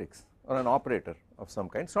 2 matrix or an operator of some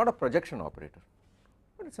kind. It is not a projection operator,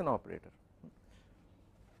 but it is an operator.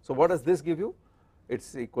 So what does this give you? It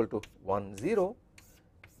is equal to 1 0,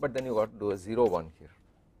 but then you got to do a 0 1 here,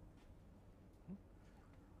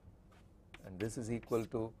 and this is equal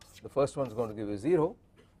to, the first one is going to give you 0,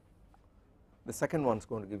 the second one is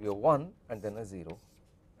going to give you a 1 and then a 0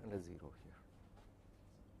 and a 0 here.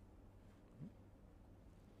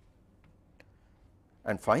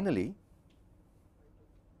 And finally,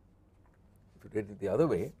 if you did it the other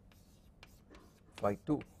way, phi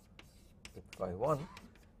 2 with phi 1,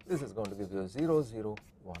 this is going to give you a 0 0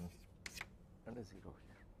 1 and a 0 here.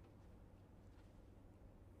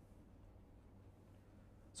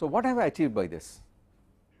 So what have I achieved by this?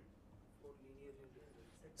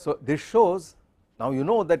 So this shows, now you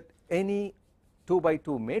know that any 2 by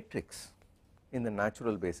 2 matrix in the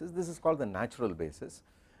natural basis, this is called the natural basis,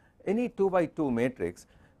 any 2 by 2 matrix,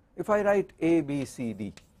 if I write A B C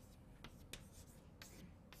D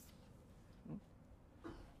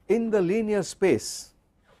in the linear space,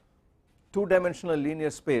 2-dimensional linear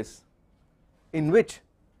space in which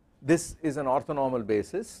this is an orthonormal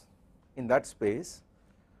basis, in that space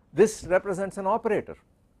this represents an operator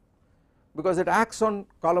because it acts on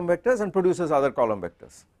column vectors and produces other column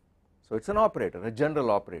vectors. So it is an operator, a general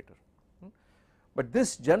operator. but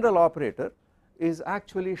this general operator is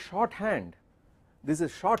actually shorthand. This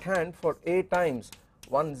is shorthand for A times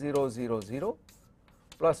 1 0 0 0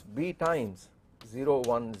 plus B times 0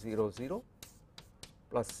 1 0 0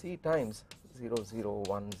 plus C times 0 0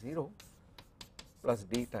 1 0 plus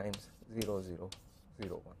D times 0 0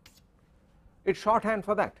 0 1. It is shorthand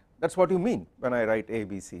for that. That is what you mean when I write A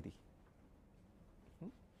B C D.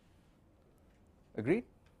 Agreed?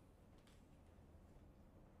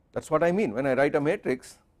 That is what I mean when I write a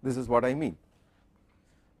matrix. This is what I mean.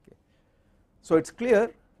 Okay. So it is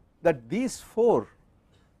clear that these 4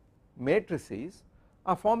 matrices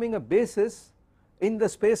are forming a basis in the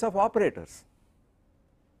space of operators,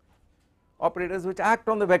 operators which act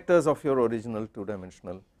on the vectors of your original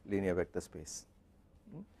 2-dimensional linear vector space.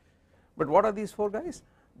 But what are these 4 guys?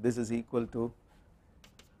 This is equal to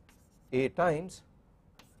A times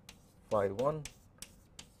phi 1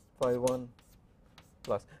 phi 1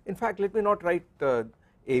 plus, in fact let me not write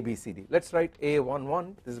A B C D, let us write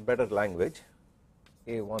A11, this is better language,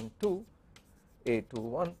 A12,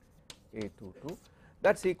 A21, A22,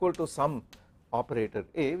 that is equal to some operator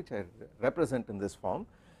A which I represent in this form.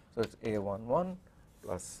 So it is A11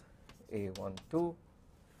 plus A12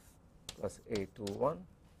 plus A21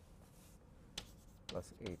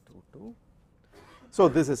 plus A22. So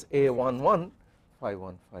this is A11 phi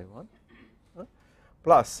 1 phi 1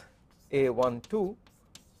 plus A12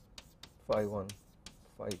 phi 1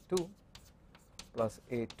 phi 2 plus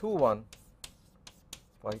A21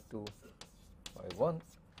 phi 2 phi 1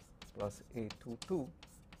 plus A22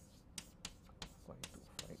 phi 2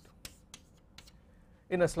 phi 2.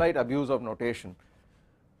 In a slight abuse of notation,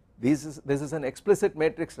 this is an explicit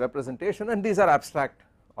matrix representation and these are abstract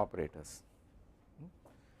operators.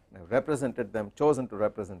 I have represented them, chosen to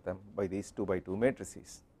represent them by these 2 by 2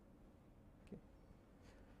 matrices. Okay.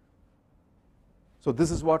 So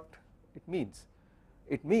this is what it means.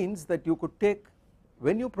 It means that you could take,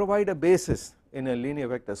 when you provide a basis in a linear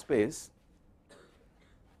vector space,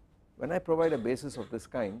 when I provide a basis of this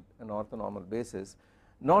kind, an orthonormal basis,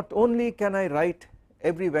 not only can I write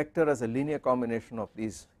every vector as a linear combination of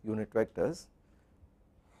these unit vectors,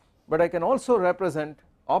 but I can also represent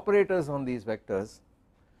operators on these vectors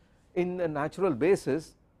in a natural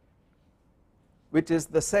basis which is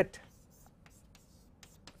the set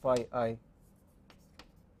phi I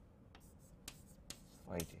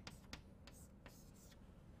phi j.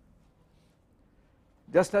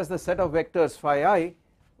 Just as the set of vectors phi I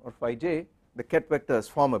or phi j, the ket vectors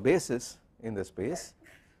form a basis in the space,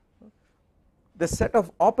 the set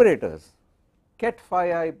of operators ket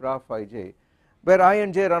phi I bra phi j, where I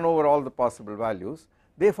and j run over all the possible values,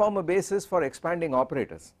 they form a basis for expanding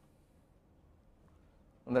operators,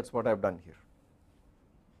 and that is what I have done here.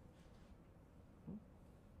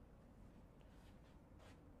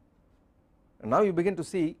 And now you begin to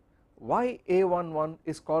see why A11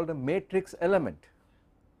 is called a matrix element.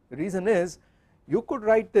 The reason is you could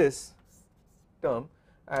write this term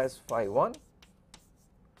as phi 1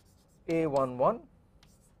 A11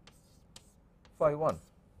 phi 1,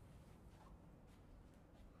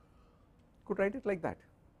 could write it like that,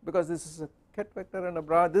 because this is a ket vector and a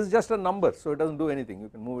bra, this is just a number, so it does not do anything, you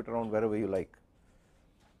can move it around wherever you like.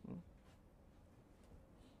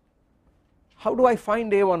 How do I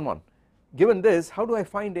find A11? Given this, how do I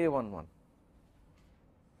find A11?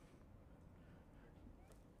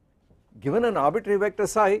 Given an arbitrary vector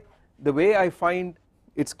psi, the way I find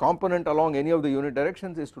its component along any of the unit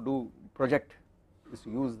directions is to do project, is to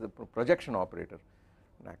use the projection operator.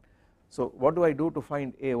 So what do I do to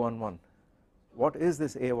find A11? What is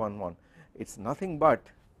this A11? It is nothing but,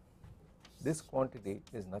 this quantity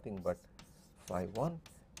is nothing but phi 1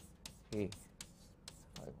 A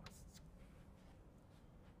phi 1.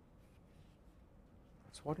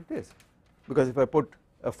 That is what it is, because if I put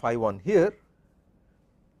a phi 1 here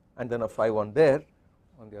and then a phi 1 there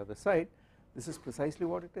on the other side, this is precisely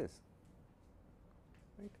what it is,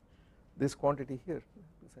 right. This quantity here is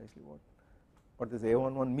precisely what this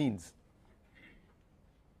A11 means.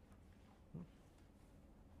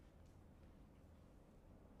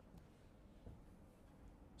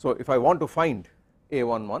 So if I want to find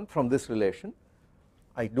A11 from this relation,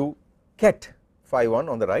 I do ket phi 1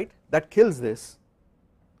 on the right, that kills this.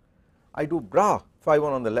 I do bra phi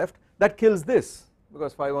 1 on the left, that kills this,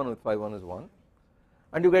 because phi 1 with phi 1 is 1,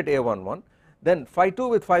 and you get A11. Then phi 2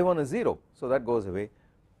 with phi 1 is 0, so that goes away.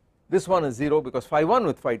 This one is 0 because phi 1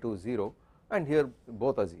 with phi 2 is 0, and here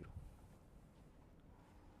both are 0.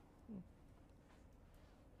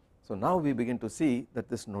 So now we begin to see that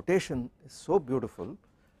this notation is so beautiful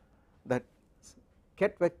that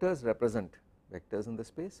ket vectors represent vectors in the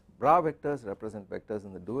space, bra vectors represent vectors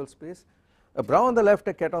in the dual space, A bra on the left,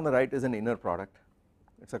 a ket on the right is an inner product,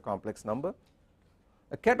 it is a complex number.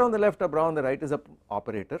 A ket on the left, a bra on the right is an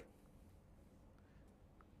operator.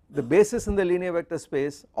 The basis in the linear vector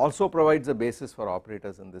space also provides a basis for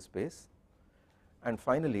operators in this space. And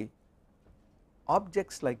finally,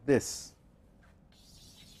 objects like this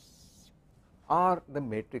are the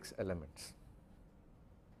matrix elements.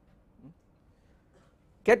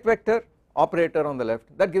 Ket vector, operator on the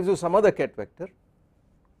left, that gives you some other ket vector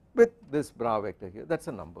with this bra vector here, that is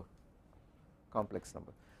a number, complex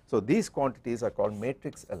number. So these quantities are called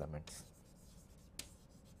matrix elements.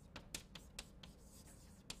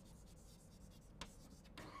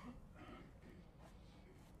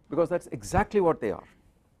 Because that is exactly what they are,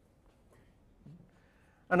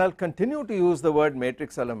 and I will continue to use the word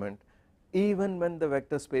matrix element even when the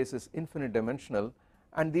vector space is infinite dimensional,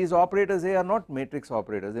 and these operators, they are not matrix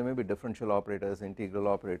operators, they may be differential operators, integral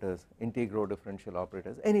operators, integro differential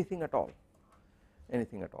operators, anything at all,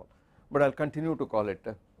 but I will continue to call it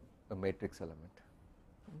a matrix element.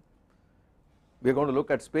 We are going to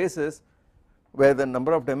look at spaces where the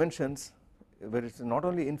number of dimensions, where it is not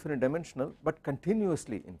only infinite dimensional but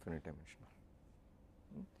continuously infinite dimensional.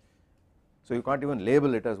 So you can't even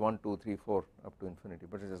label it as 1, 2, 3, 4 up to infinity,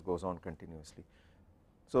 but it just goes on continuously.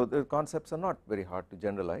 So the concepts are not very hard to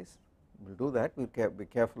generalize, we will do that, we will be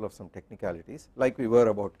careful of some technicalities like we were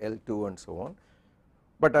about L2 and so on,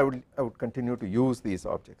 but I would continue to use these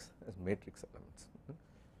objects as matrix elements.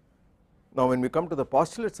 Now when we come to the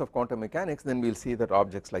postulates of quantum mechanics, then we will see that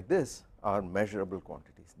objects like this are measurable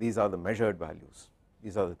quantities, these are the measured values,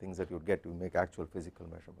 these are the things that you would get to make actual physical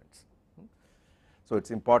measurements. So it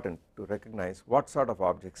is important to recognize what sort of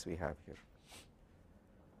objects we have here.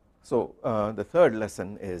 So the third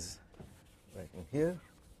lesson is writing here,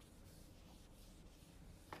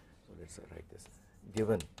 so let us write this,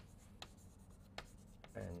 given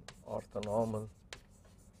an orthonormal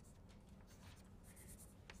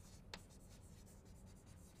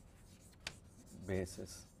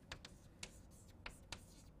basis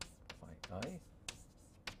phi I,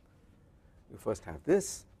 you first have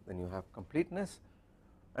this, then you have completeness,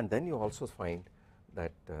 and then you also find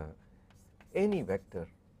that any vector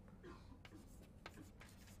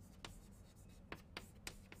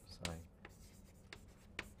psi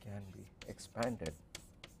can be expanded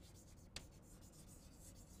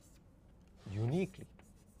uniquely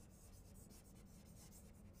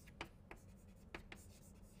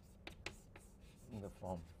in the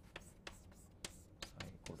form psi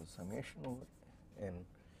equal to summation over n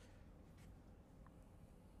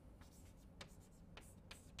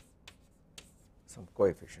some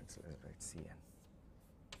coefficients, let us write Cn.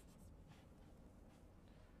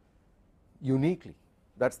 Uniquely,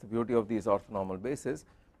 that is the beauty of these orthonormal bases,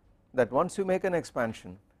 that once you make an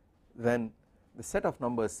expansion, then the set of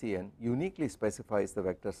numbers Cn uniquely specifies the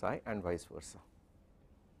vector psi and vice versa.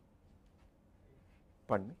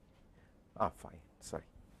 Pardon me? Phi, sorry.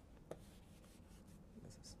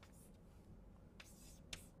 This is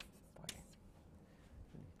phi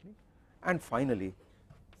uniquely. And finally,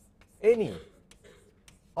 any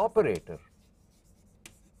operator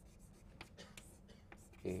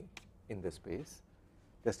A in the space,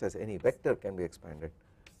 just as any vector can be expanded,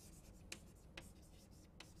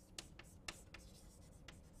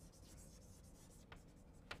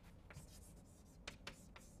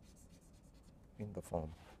 in the form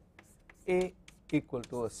A equal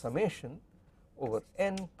to a summation over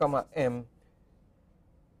n comma m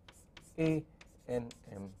A n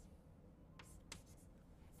m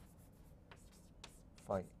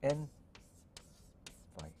phi n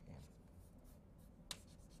phi m.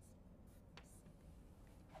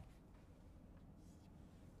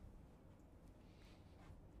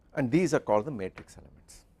 And these are called the matrix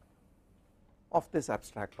elements of this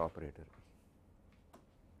abstract operator.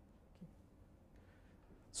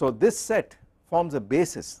 So this set forms a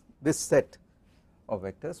basis, this set of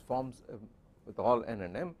vectors forms with all n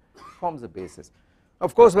and m forms a basis.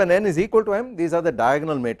 Of course when n is equal to m, these are the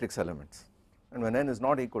diagonal matrix elements, and when n is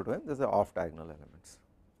not equal to m, these are off diagonal elements,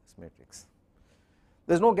 this matrix.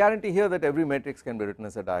 There is no guarantee here that every matrix can be written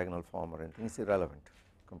as a diagonal form or anything, it is irrelevant,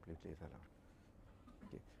 completely irrelevant.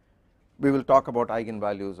 Okay. We will talk about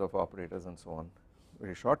eigenvalues of operators and so on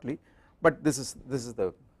very shortly, but this is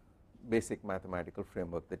the basic mathematical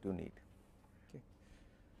framework that you need. Okay.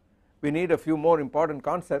 We need a few more important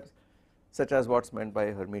concepts such as what is meant by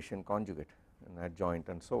a Hermitian conjugate and adjoint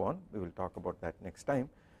and so on, we will talk about that next time,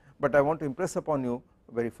 but I want to impress upon you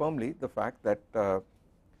very firmly the fact that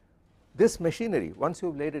this machinery, once you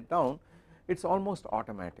have laid it down, it is almost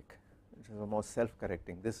automatic, it is almost self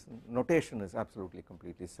correcting, this notation is absolutely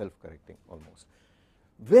completely self correcting almost.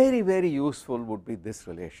 very useful would be this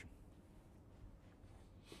relation.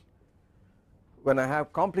 When I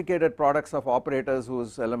have complicated products of operators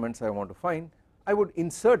whose elements I want to find, I would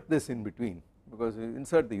insert this in between, because you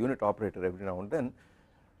insert the unit operator every now and then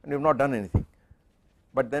and you have not done anything,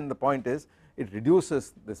 but then the point is it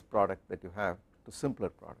reduces this product that you have to simpler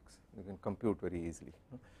products, you can compute very easily.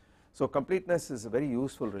 So completeness is a very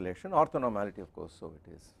useful relation, orthonormality of course, so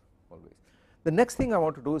it is always. The next thing I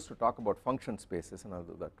want to do is to talk about function spaces, and I will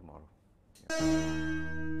do that tomorrow.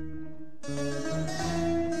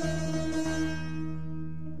 Yeah.